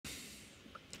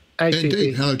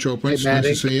Indeed. Hello, Joel Prince. Nice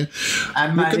to see you.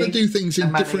 We're going to do things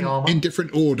in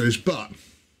different orders, but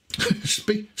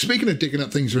speaking of digging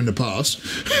up things from the past,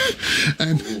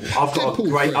 I've got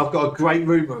a great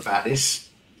rumour about this.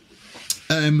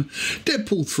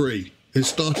 Deadpool 3 has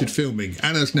started filming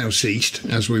and has now ceased,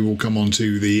 as we will come on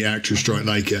to the actor strike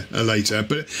later.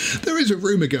 But there is a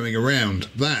rumour going around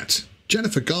that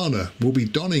Jennifer Garner will be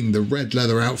donning the red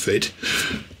leather outfit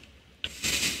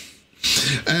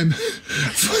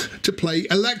to play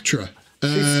Elektra.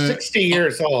 She's 60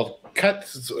 years old.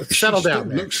 Settle down.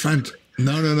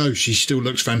 No. She still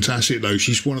looks fantastic, though.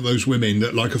 She's one of those women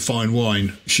that like a fine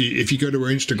wine. If you go to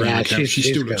her Instagram account, she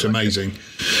still looks amazing.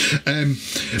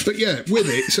 But yeah, with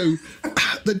it, so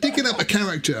they're digging up a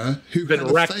character who's been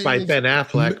wrecked by Ben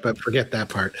Affleck, but forget that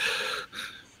part.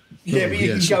 Yeah, but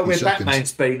you can go where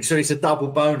Batman's been, so it's a double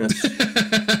bonus.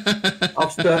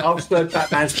 I've stirred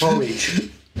Batman's porridge.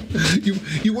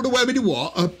 You want to wear me to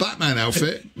what? A Batman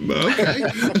outfit? Okay.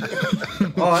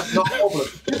 All right, not a problem.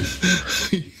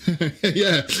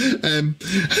 Yeah.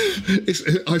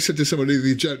 I said to somebody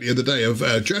the other day of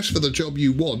dress for the job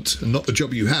you want and not the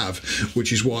job you have,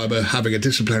 which is why I'm having a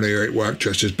disciplinary at work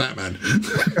dressed as Batman.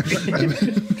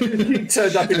 You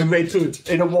turned up in a red hood,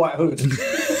 in a white hood.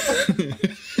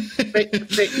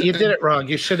 You did it wrong.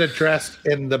 You should have dressed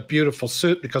in the beautiful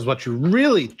suit, because what you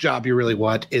really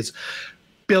want is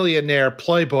billionaire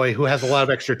playboy who has a lot of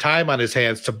extra time on his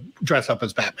hands to dress up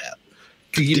as Batman.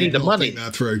 You need the money. Think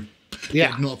that through.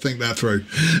 Yeah, did not think that through.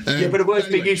 Yeah, but the worst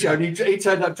thing is, he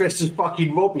turned up dressed as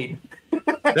fucking Robin. With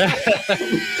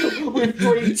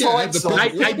green tights on.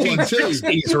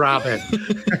 1960s Robin.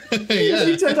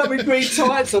 He turned up with green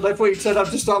tights on. I thought he turned up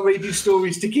to start reading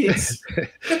stories to kids.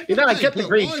 I get the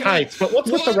green tights, but what's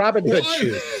with the Robin Hood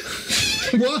shoe?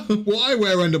 What I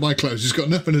wear under my clothes has got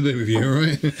nothing to do with you, all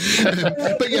right?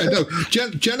 But yeah, no,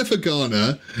 Jennifer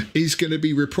Garner is going to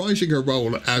be reprising her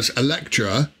role as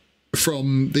Elektra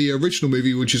from the original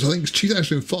movie, which is, I think,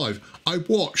 2005. I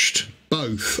watched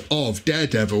both of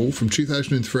Daredevil from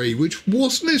 2003, which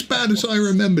wasn't as bad as I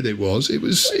remembered it was. It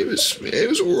was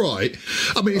all right.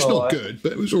 I mean, it's not good,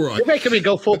 but it was all right. You're making me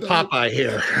go full Popeye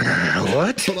here.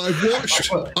 What? But I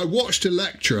watched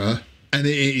Elektra, and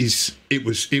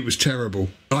it was terrible.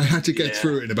 I had to get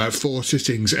through it in about 4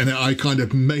 sittings, and I kind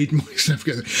of made myself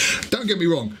go. Don't get me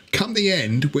wrong. Come the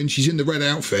end, when she's in the red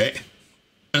outfit,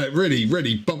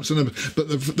 really bumps on them.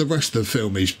 But the rest of the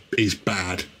film is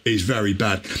bad. Is very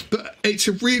bad. But it's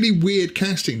a really weird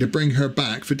casting to bring her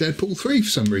back for Deadpool 3 for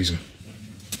some reason.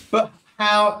 But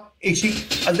how is she?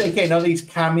 Again, are these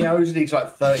cameos? Are these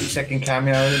like 30-second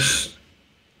cameos?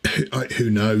 Who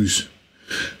knows?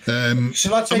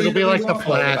 Shall I tell you? It'll be like the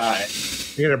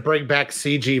Flash. You're gonna bring back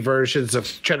CG versions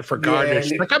of Jennifer Garner.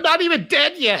 She's like, I'm not even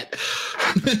dead yet.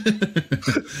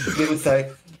 Little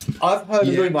thing. I've heard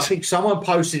a rumor. I think someone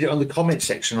posted it on the comment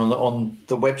section on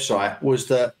the website. Was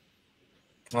that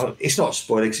it's not a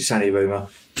spoiler because it's only a rumor.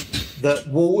 That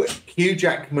Hugh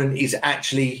Jackman is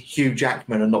actually Hugh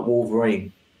Jackman and not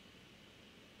Wolverine.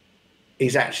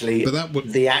 He's actually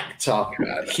the actor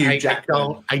Hugh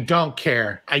Jackman. I don't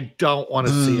care. I don't want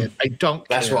to see it. I don't.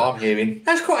 That's care. what I'm hearing.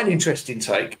 That's quite an interesting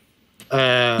take.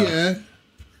 Yeah,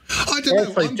 I don't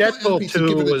know. Deadpool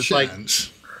 2 was like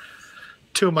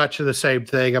too much of the same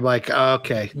thing. I'm like,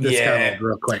 okay, this got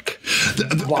real quick.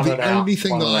 The only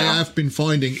thing that I have been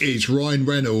finding is Ryan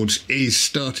Reynolds is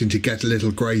starting to get a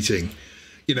little grating.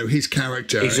 You know, his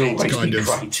character is kind of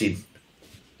grating.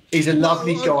 He's a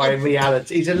lovely guy in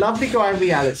reality. He's a lovely guy in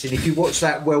reality. And if you watch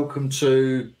that Welcome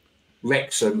to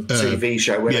Wrexham TV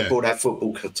show where they brought that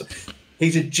football cutter,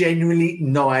 he's a genuinely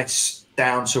nice,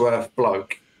 down-to-earth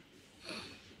bloke.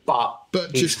 But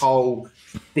his whole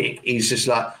thick is just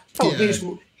like,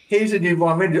 here's a new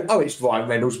Ryan Reynolds. Oh, it's Ryan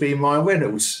Reynolds being Ryan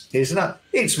Reynolds. Here's another.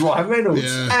 It's Ryan Reynolds.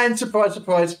 Yeah. And surprise,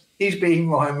 surprise, he's being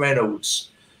Ryan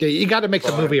Reynolds. Yeah, you got to make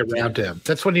the movie around him.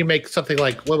 That's when you make something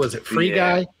like, what was it, Free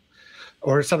Guy?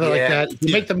 Or something like that.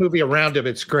 You make the movie around him,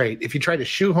 it's great. If you try to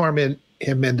shoehorn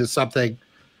him into something,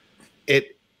 it's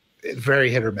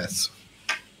very hit or miss.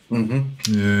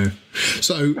 Mm-hmm. Yeah.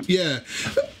 So,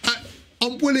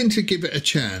 I'm willing to give it a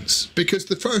chance because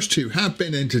the first two have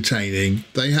been entertaining.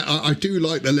 I do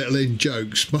like the little in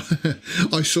jokes. I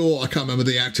can't remember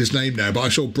the actor's name now, but I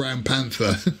saw Brown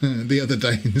Panther the other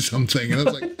day in something, and I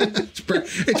was like, it's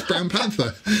Brown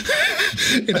Panther.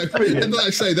 And like I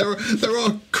say, there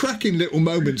are cracking little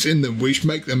moments in them which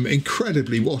make them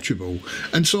incredibly watchable,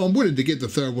 and so I'm willing to give the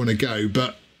third one a go,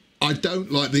 but I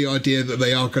don't like the idea that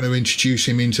they are going to introduce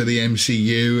him into the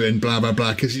MCU and blah blah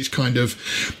blah, because it's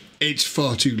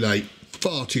far too late.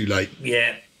 Far too late.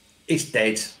 Yeah, it's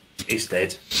dead. It's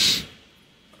dead.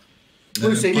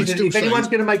 We'll see. Listen, if anyone's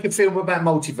going to make a film about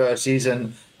multiverses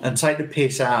and take the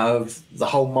piss out of the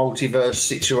whole multiverse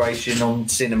situation on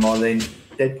cinema, then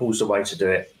Deadpool's the way to do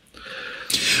it.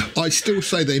 I still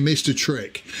say they missed a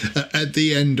trick at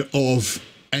the end of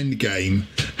Endgame.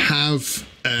 Have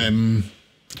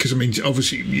because I mean,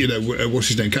 obviously, you know, what's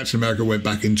his name? Captain America went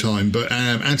back in time, but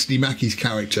Anthony Mackie's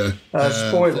character.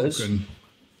 Spoilers. Falcon,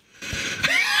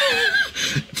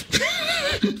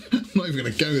 I'm not even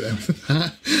going to go there.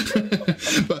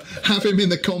 But have him in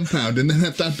the compound and then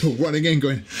have Deadpool running in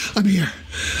going, I'm here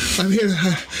to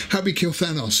help me kill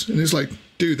Thanos. And it's like,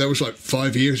 dude, that was like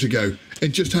 5 years ago.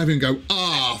 And just have him go,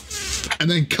 and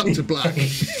then cut to black.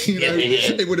 You know,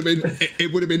 it would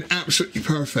have been absolutely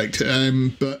perfect.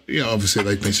 But yeah, obviously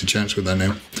they've missed a chance with that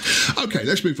now. Okay,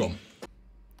 let's move on.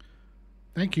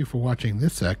 Thank you for watching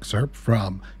this excerpt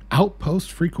from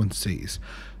Outpost Frequencies.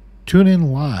 Tune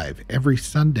in live every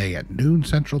Sunday at noon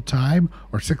Central Time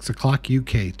or 6 o'clock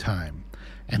UK time.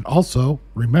 And also,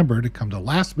 remember to come to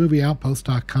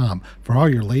lastmovieoutpost.com for all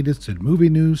your latest in movie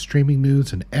news, streaming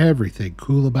news, and everything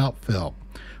cool about film.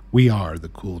 We are the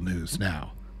cool news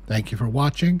now. Thank you for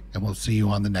watching, and we'll see you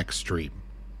on the next stream.